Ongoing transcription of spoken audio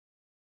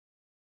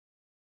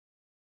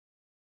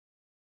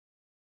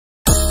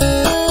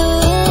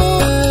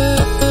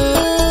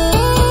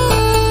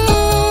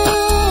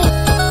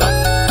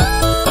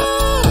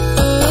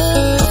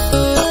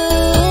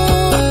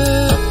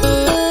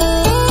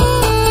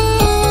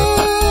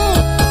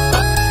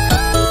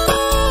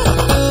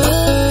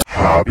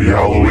Happy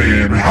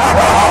Halloween!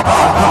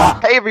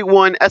 Hey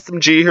everyone,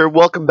 SMG here.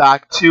 Welcome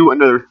back to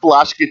another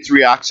Flashgitz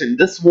reaction.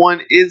 This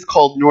one is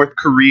called North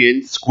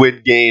Korean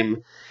Squid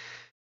Game.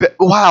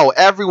 Wow,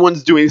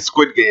 everyone's doing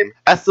Squid Game.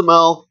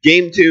 SML,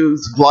 Game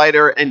Tunes,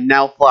 Glider, and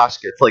now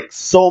Flashgitz. Like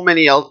so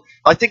many else.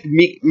 I think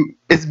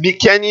is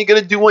Kenny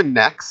gonna do one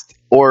next,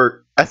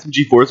 or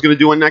SMG4 is gonna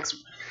do one next.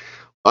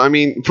 I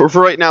mean, for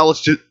right now,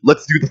 let's do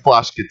the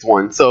Flashgitz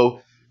one. So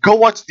go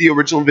watch the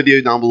original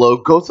video down below.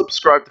 Go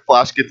subscribe to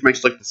Flashgitz. Make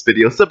sure you like this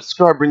video.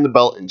 Subscribe, ring the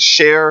bell, and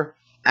share.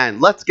 And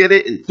let's get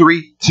it in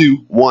 3,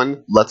 2,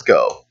 1. Let's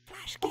go.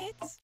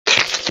 Flashgitz.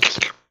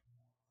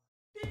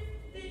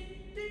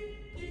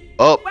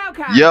 Oh,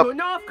 Welcome yep. to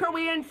North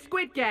Korean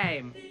Squid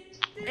Game.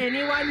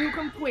 Anyone who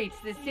completes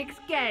the 6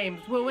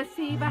 games will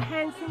receive a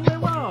handsome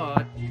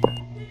reward.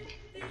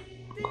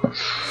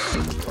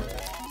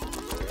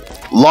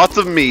 Lots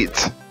of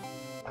meat.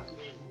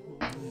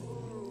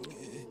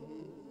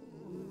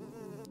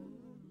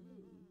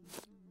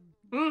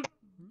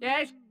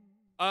 Yes?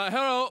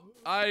 Hello.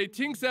 I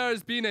think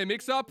there's been a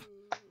mix-up.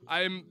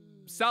 I'm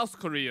South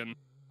Korean.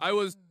 I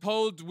was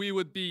told we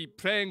would be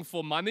praying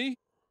for money.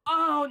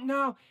 Oh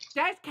no,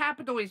 that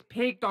capital is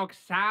Pig Dog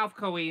South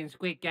Korean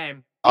Squid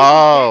Game.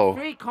 Oh.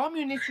 3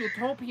 communist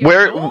utopia.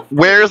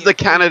 Where's the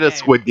Canada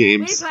Squid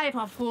Games? We play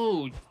for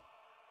food.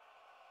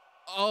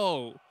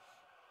 Oh.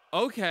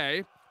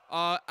 Okay.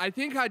 I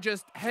think I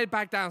just head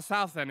back down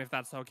south then, if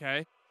that's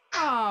okay.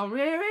 Oh,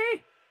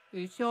 really?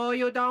 You sure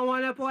you don't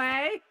want to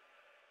play?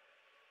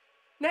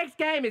 Next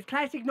game is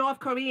classic North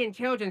Korean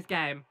children's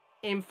game.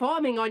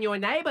 Informing on your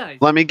neighbors.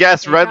 Let me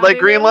guess, red light,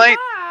 green light?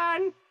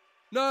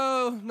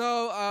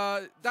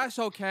 No, that's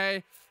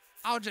okay.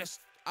 I'll just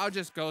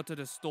go to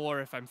the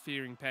store if I'm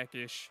feeling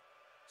peckish.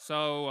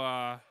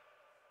 So,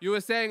 you were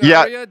saying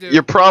earlier,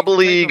 you're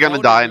probably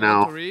gonna die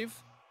now.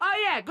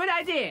 Oh yeah, good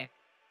idea.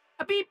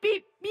 A beep,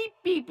 beep, beep,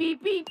 beep,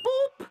 beep, beep,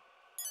 boop.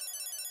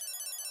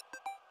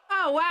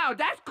 Oh wow,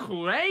 that's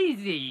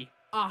crazy.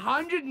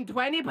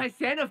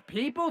 120% of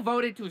people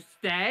voted to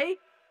stay?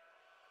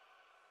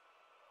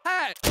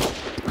 Hey!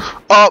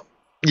 Oh,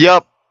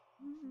 yep.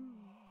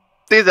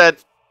 See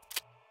that.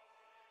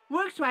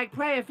 Looks like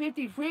player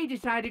 53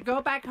 decided to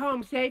go back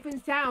home safe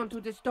and sound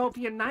to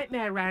dystopian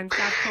nightmare rants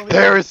South Korea.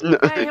 There is no,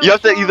 you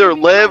have to either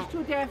live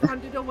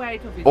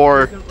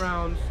or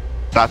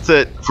that's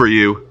it for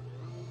you.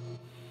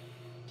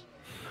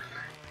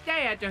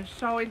 They are just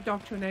so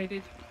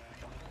indoctrinated.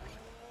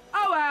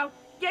 Oh well,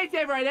 guess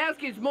everyone else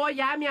gets more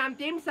yum yum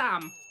dim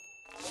sum.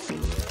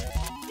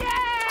 Yay!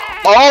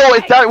 Oh,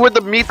 is that where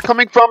the meat's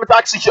coming from? It's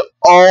actually.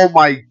 Oh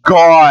my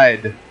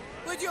god.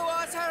 Would you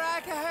also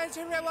like a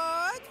handsome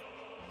reward?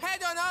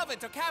 Head on over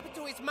to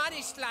Capitalist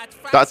Money Slot.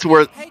 That's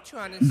where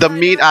the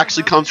meat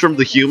actually comes from,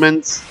 the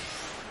humans.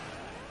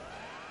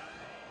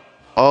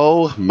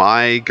 Oh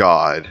my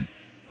god.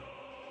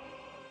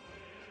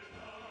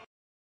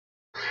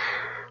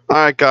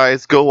 Alright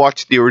guys, go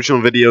watch the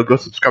original video, go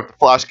subscribe to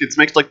Flashgitz,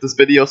 make sure you like this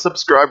video,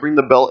 subscribe, ring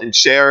the bell, and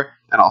share,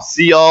 and I'll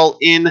see y'all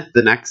in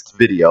the next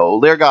video.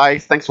 There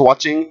guys, thanks for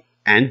watching,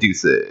 and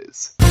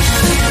deuces.